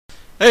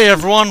Hey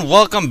everyone,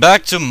 welcome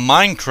back to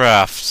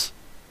Minecraft.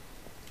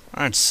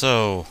 Alright,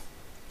 so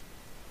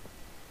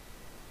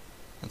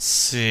let's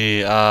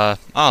see,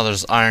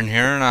 there's iron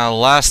here. Now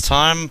last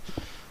time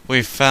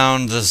we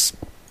found this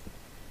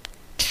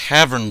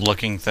cavern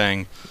looking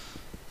thing.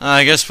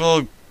 I guess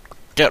we'll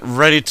get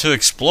ready to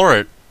explore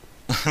it.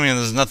 I mean,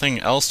 there's nothing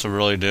else to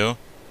really do.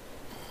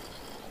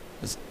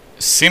 It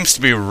seems to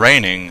be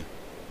raining.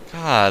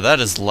 God, that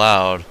is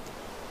loud.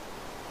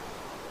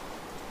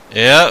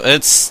 Yeah,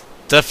 it's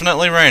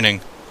definitely raining.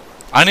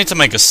 I need to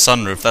make a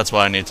sunroof, that's what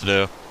I need to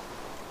do.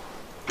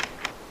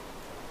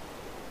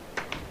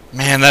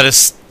 Man, that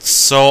is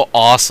so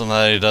awesome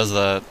that he does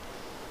that.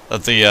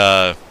 That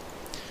the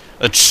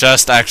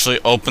chest actually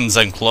opens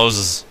and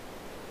closes.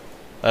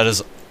 That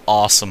is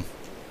awesome.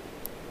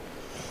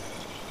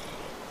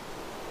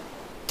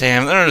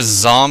 Damn, there are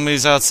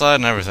zombies outside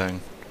and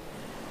everything.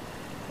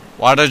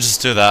 Why'd I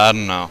just do that? I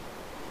don't know.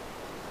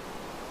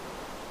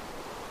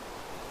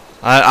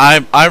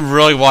 I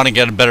really want to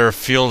get a better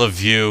field of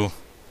view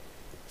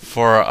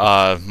for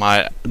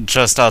my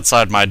just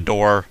outside my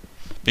door,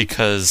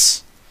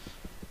 because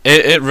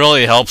it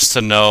really helps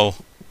to know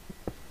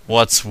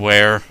what's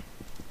where.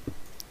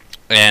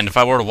 And if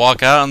I were to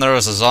walk out and there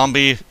was a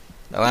zombie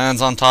that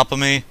lands on top of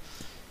me,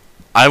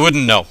 I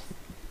wouldn't know,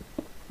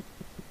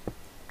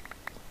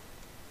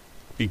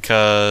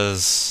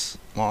 because,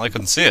 well, I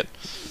couldn't see it.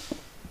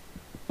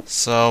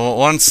 So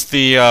once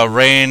the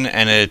rain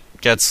and it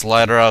gets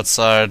lighter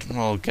outside,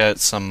 we'll get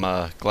some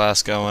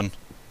glass going.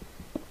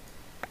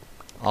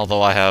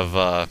 Although I have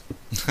I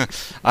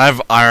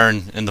have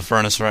iron in the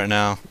furnace right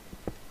now.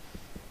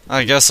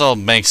 I guess I'll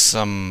make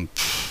some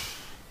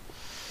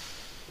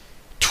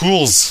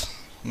tools.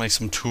 Make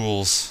some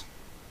tools.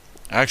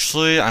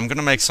 Actually, I'm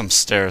gonna make some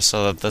stairs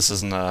so that this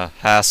isn't a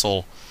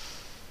hassle.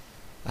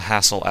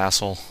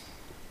 Asshole.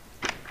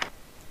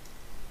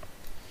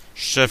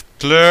 Shift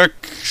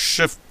click.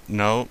 Shift.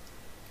 No.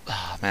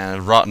 Oh, man,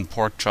 a rotten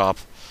pork chop.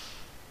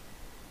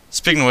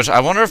 Speaking of which, I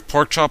wonder if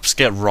pork chops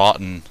get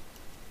rotten.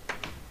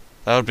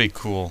 That would be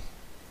cool.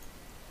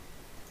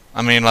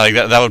 I mean, like,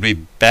 that would be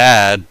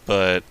bad,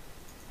 but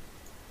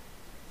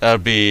that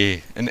would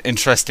be an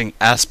interesting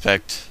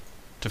aspect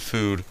to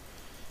food.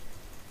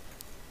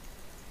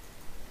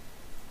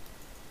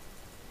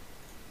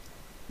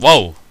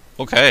 Whoa!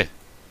 Okay.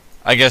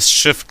 I guess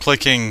shift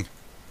clicking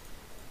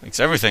makes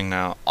everything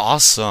now.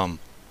 Awesome.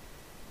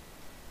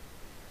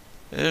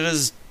 It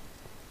is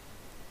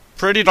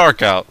pretty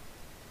dark out.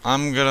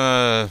 I'm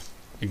gonna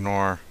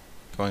ignore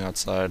going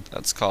outside.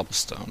 That's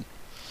cobblestone.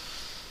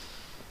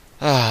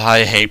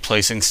 I hate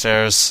placing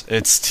stairs.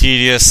 It's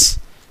tedious,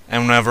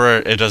 and whenever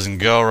it doesn't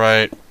go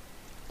right,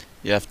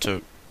 you have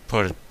to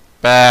put it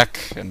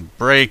back and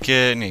break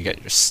it, and you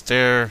get your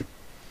stair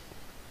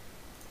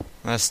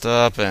messed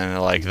up,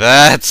 and like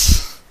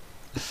that.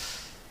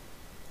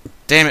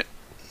 Damn it.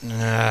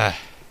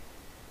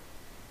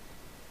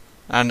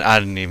 I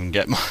didn't even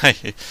get my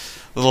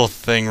little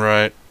thing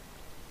right.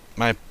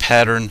 My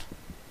pattern.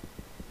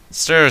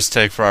 Stairs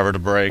take forever to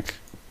break.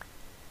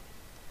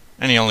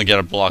 And you only get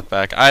a block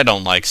back. I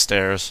don't like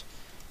stairs.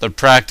 They're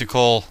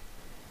practical,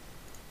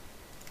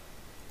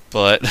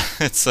 but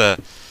it's a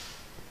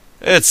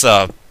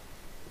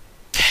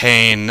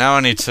pain. Now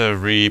I need to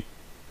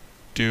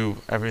redo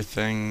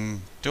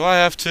everything. Do I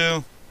have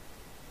to?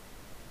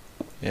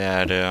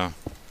 Yeah, I do.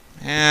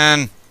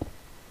 And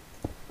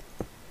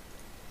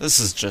this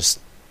is just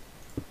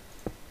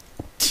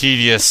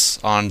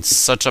tedious on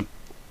such a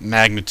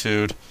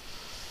magnitude.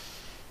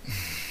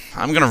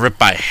 I'm gonna rip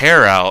my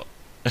hair out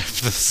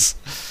if this.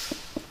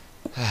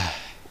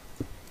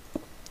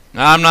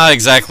 Now, I'm not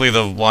exactly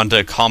the one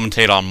to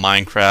commentate on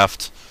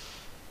Minecraft,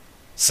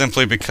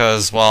 simply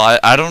because, well,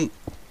 I don't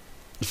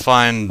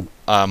find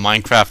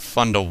Minecraft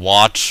fun to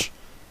watch,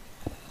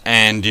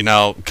 and, you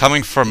know,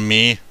 coming from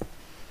me,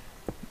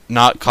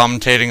 not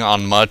commentating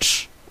on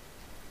much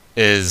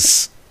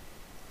is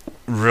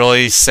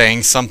really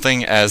saying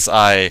something, as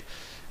I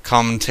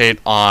commentate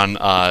on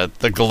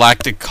the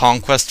Galactic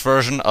Conquest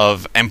version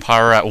of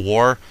Empire at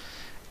War,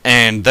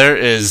 and there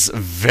is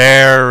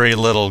very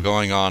little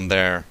going on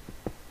there.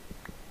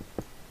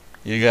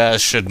 You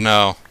guys should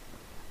know.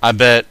 I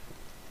bet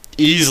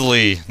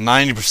easily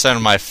 90%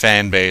 of my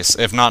fan base,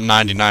 if not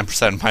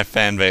 99% of my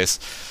fan base,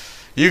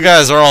 you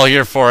guys are all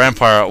here for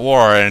Empire at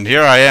War, and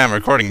here I am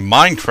recording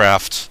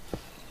Minecraft.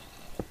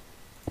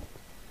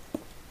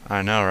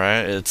 I know,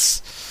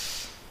 right?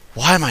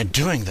 Why am I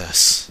doing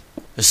this?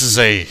 This is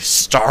a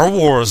Star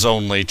Wars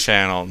only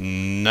channel.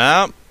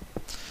 Nope.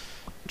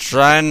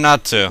 Trying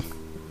not to.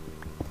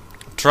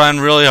 Trying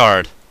really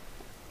hard.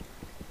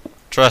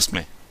 Trust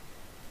me.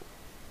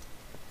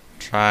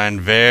 Trying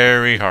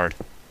very hard.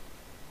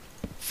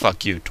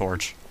 Fuck you,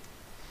 Torch.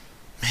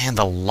 Man,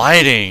 the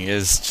lighting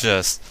is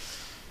just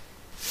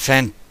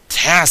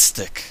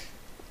fantastic.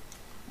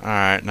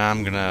 Alright, now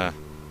I'm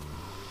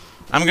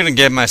gonna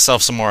give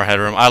myself some more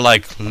headroom. I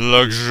like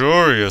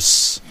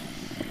luxurious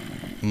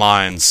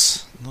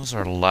mines. Those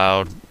are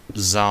loud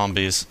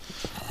zombies.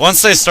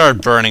 Once they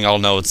start burning, I'll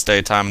know it's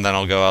daytime, and then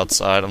I'll go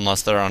outside,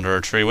 unless they're under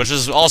a tree, which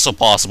is also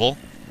possible.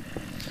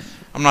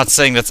 I'm not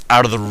saying that's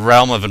out of the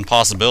realm of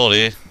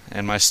impossibility.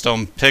 And my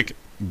stone pick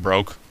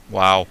broke.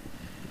 Wow.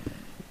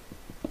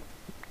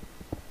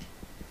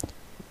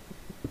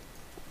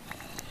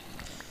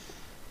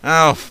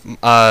 Now,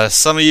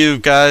 some of you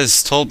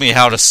guys told me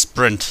how to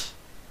sprint.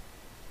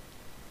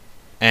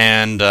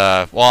 And,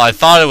 well, I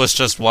thought it was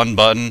just one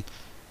button.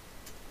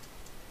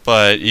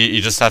 But you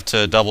just have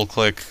to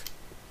double-click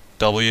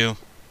W.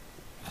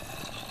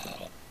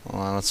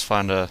 Hold on, let's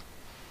find a...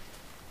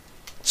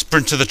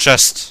 Sprint to the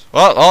chest.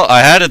 Well, oh,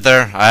 I had it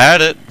there. I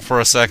had it for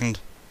a second.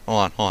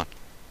 Hold on.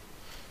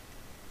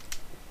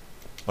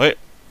 Wait.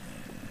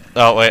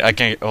 Oh, wait, I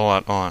can't...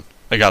 Hold on.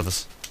 I got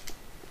this.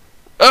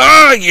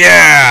 Oh,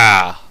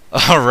 yeah!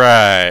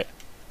 Alright.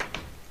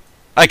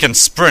 I can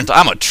sprint.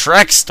 I'm a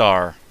track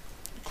star.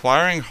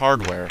 Acquiring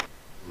hardware.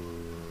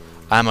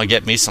 I'm gonna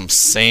get me some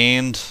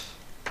sand.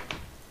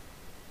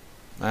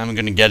 I'm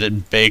gonna get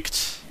it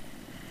baked.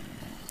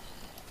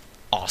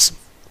 Awesome.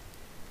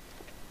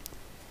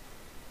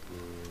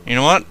 You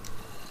know what?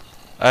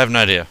 I have an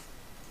idea.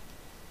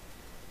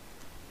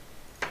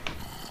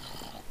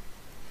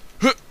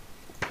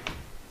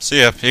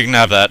 See ya. You can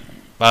have that.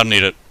 I don't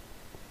need it.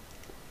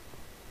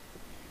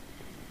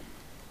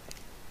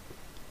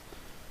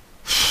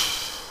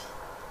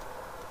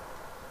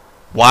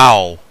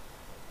 Wow.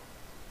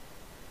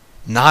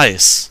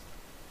 Nice.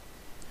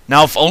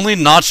 Now, if only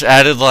Notch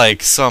added,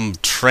 like, some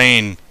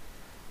train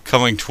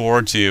coming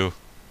towards you,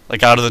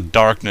 like, out of the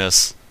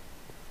darkness.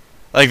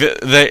 Like,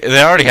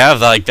 they already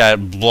have, like,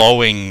 that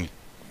blowing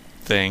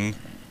thing.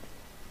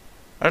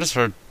 I just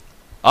heard...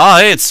 Ah,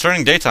 hey, it's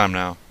turning daytime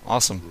now.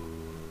 Awesome.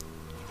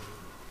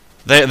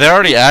 They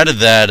already added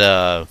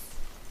that,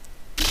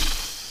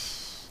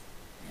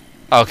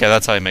 Okay,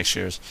 that's how you make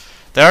shears.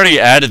 They already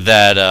added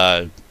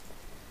that,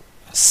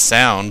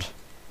 sound.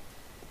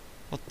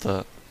 What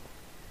the...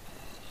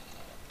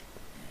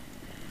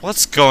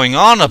 What's going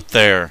on up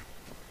there?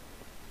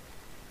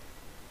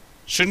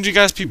 Shouldn't you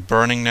guys be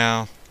burning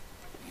now?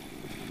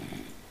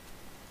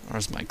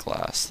 Where's my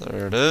glass?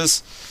 There it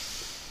is.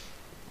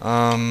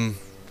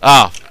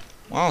 Ah.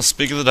 Well,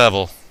 speak of the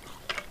devil.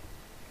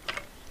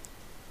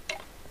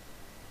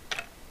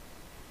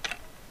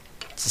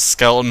 It's a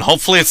skeleton.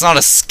 Hopefully it's not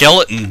a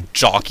skeleton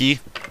jockey.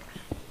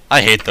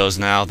 I hate those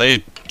now.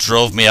 They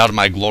drove me out of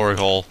my glory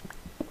hole.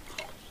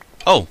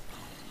 Oh.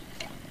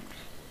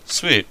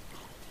 Sweet.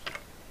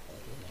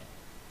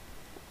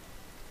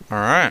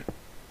 Alright.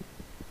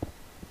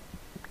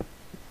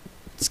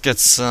 Let's get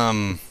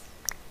some...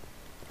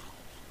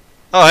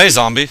 Oh, hey,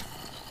 zombie.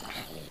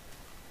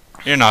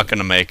 You're not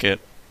gonna make it.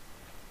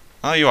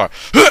 Oh, you are.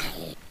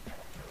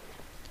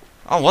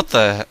 Oh, what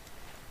the...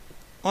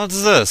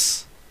 What's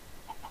this?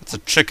 It's a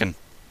chicken.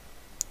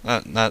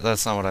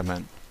 That's not what I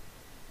meant.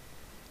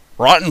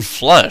 Rotten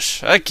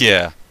flesh. Heck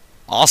yeah.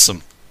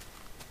 Awesome.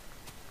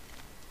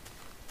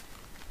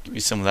 Give me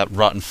some of that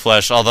rotten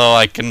flesh, although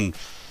I can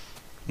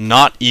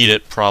not eat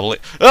it, probably.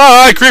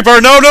 Ah, creeper!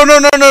 No!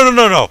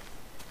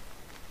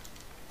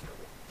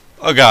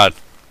 Oh, God.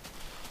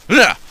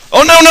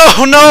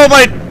 Oh, no,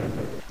 my...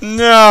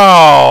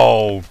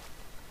 No!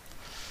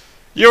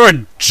 You're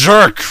a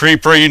jerk,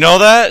 creeper, you know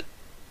that?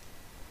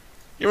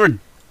 You're a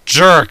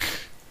jerk.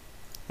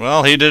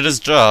 Well, he did his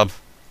job.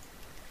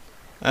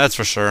 That's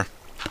for sure.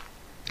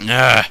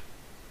 Ugh.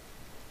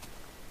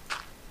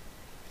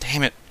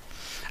 Damn it.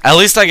 At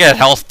least I get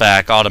health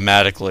back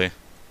automatically.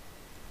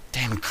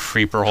 Damn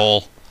creeper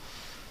hole.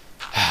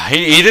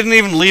 He didn't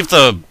even leave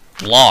the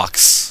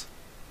blocks.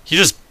 He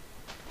just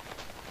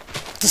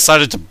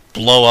decided to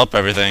blow up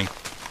everything.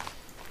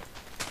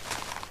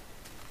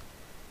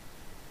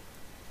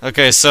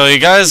 Okay, so you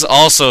guys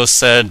also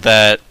said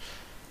that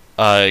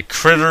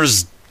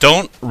critters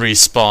don't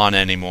respawn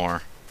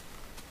anymore.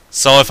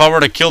 So if I were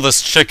to kill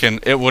this chicken,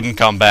 it wouldn't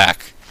come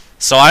back.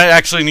 So I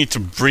actually need to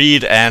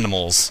breed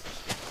animals.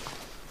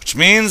 Which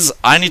means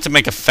I need to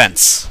make a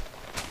fence.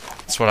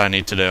 That's what I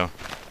need to do.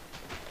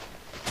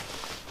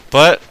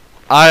 But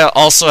I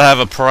also have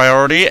a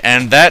priority,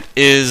 and that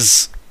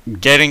is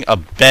getting a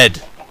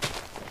bed.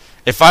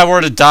 If I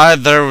were to die,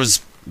 there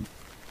was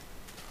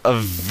a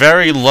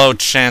very low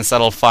chance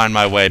that I'll find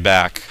my way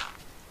back.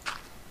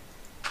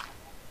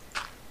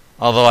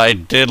 Although I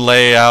did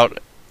lay out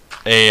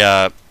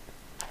a,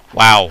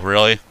 wow,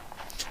 really?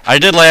 I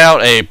did lay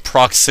out a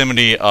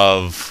proximity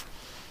of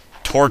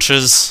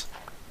torches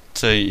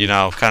to, you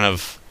know, kind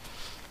of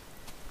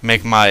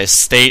make my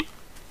estate.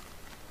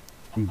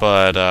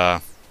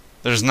 But,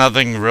 there's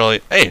nothing really...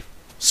 Hey,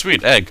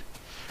 sweet egg.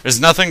 There's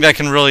nothing that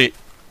can really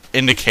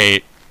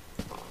indicate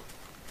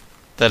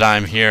that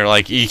I'm here.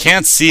 Like, you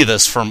can't see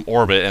this from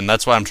orbit, and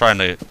that's what I'm trying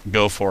to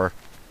go for.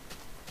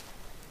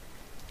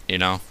 You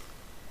know?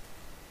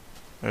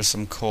 There's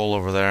some coal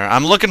over there.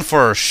 I'm looking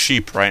for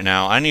sheep right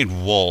now. I need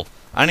wool.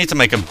 I need to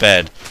make a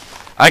bed.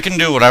 I can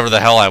do whatever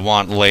the hell I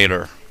want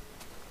later.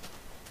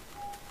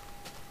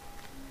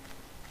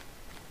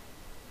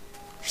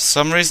 For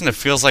some reason, it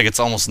feels like it's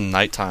almost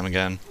nighttime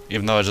again.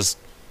 Even though I just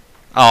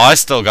Oh, I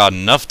still got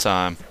enough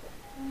time.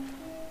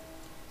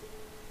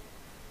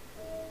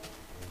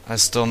 I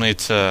still need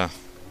to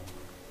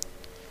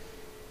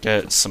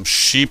get some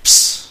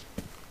sheeps.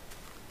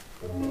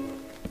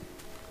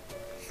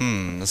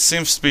 This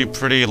seems to be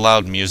pretty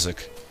loud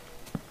music.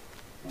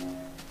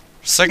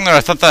 For a second there,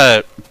 I thought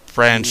that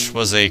branch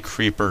was a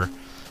creeper.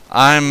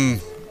 I'm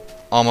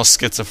almost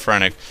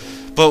schizophrenic.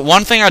 But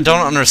one thing I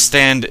don't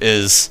understand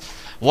is,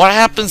 what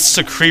happens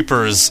to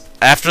creepers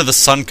after the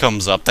sun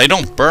comes up? They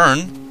don't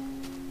burn.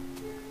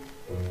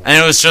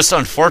 And it was just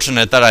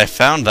unfortunate that I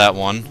found that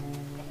one.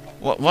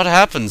 What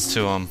happens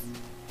to them?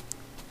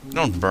 They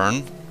don't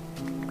burn.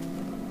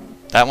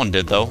 That one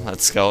did, though.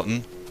 That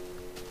skeleton.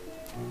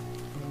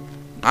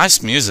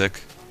 Nice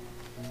music.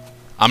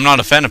 I'm not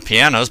a fan of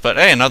pianos, but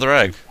hey, another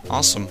egg.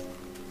 Awesome.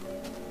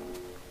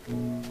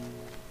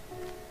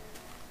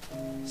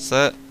 Is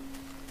that...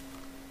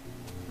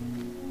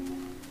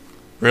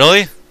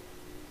 Really?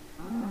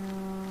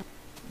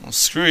 Well,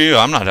 screw you.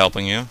 I'm not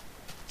helping you.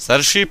 Is that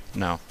a sheep?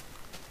 No.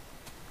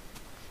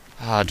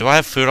 Do I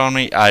have food on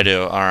me? I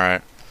do.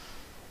 Alright.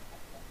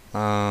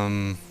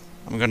 I'm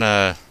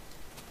gonna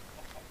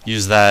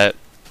use that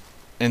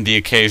in the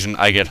occasion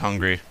I get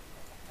hungry.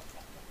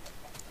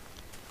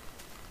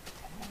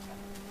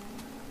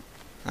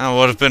 What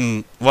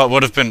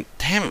would have been,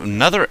 damn,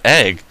 another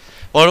egg.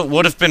 What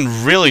would have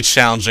been really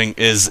challenging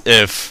is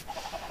if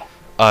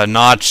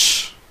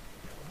Notch,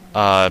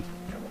 damn,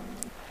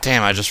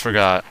 I just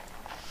forgot.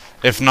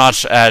 If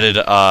Notch added,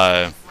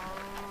 wow,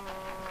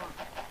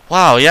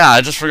 yeah,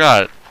 I just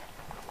forgot.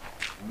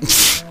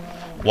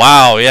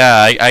 Wow,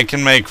 yeah, I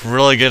can make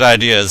really good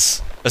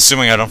ideas,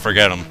 assuming I don't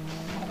forget them.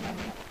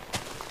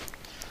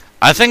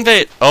 I think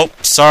they... Oh,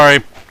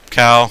 sorry,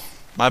 cow.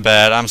 My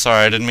bad. I'm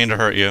sorry. I didn't mean to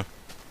hurt you.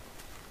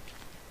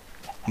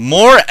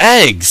 More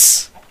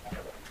eggs!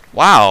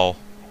 Wow.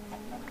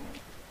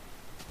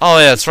 Oh,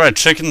 yeah, that's right.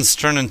 Chickens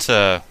turn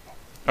into...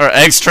 Or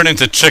eggs turn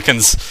into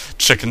chickens.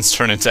 Chickens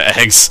turn into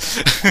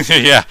eggs.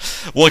 Yeah.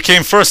 What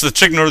came first, the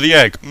chicken or the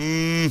egg?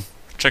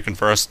 Chicken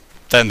first,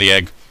 then the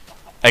egg.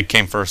 Egg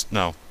came first.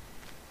 No.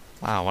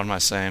 Wow, what am I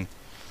saying?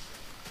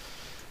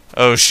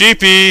 Oh,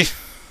 sheepy!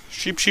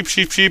 Sheep, sheep,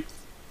 sheep, sheep.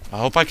 I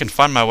hope I can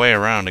find my way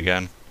around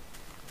again.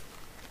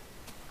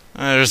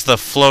 There's the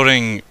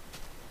floating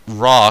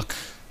rock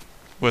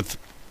with,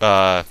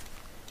 oh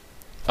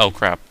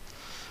crap.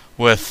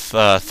 With,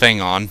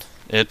 thing on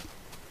it.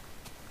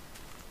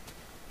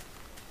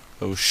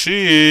 Oh,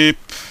 sheep!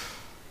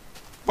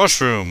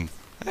 Mushroom!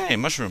 Hey,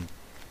 mushroom.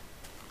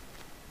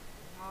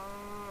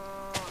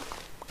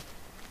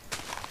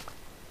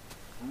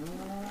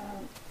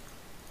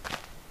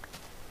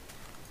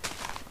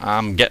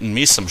 I'm getting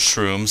me some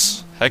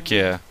shrooms. Heck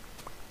yeah.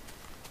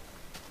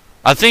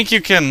 I think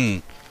you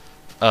can,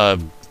 not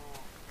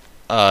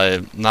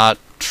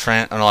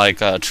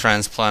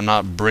transplant,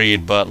 not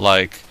breed, but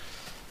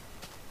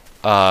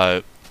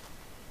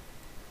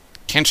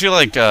can't you,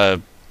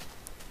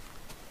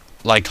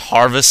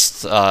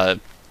 harvest,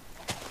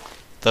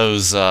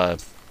 those,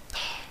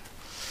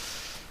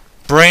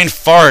 brain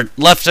fart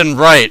left and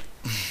right.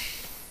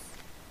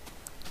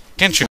 Can't you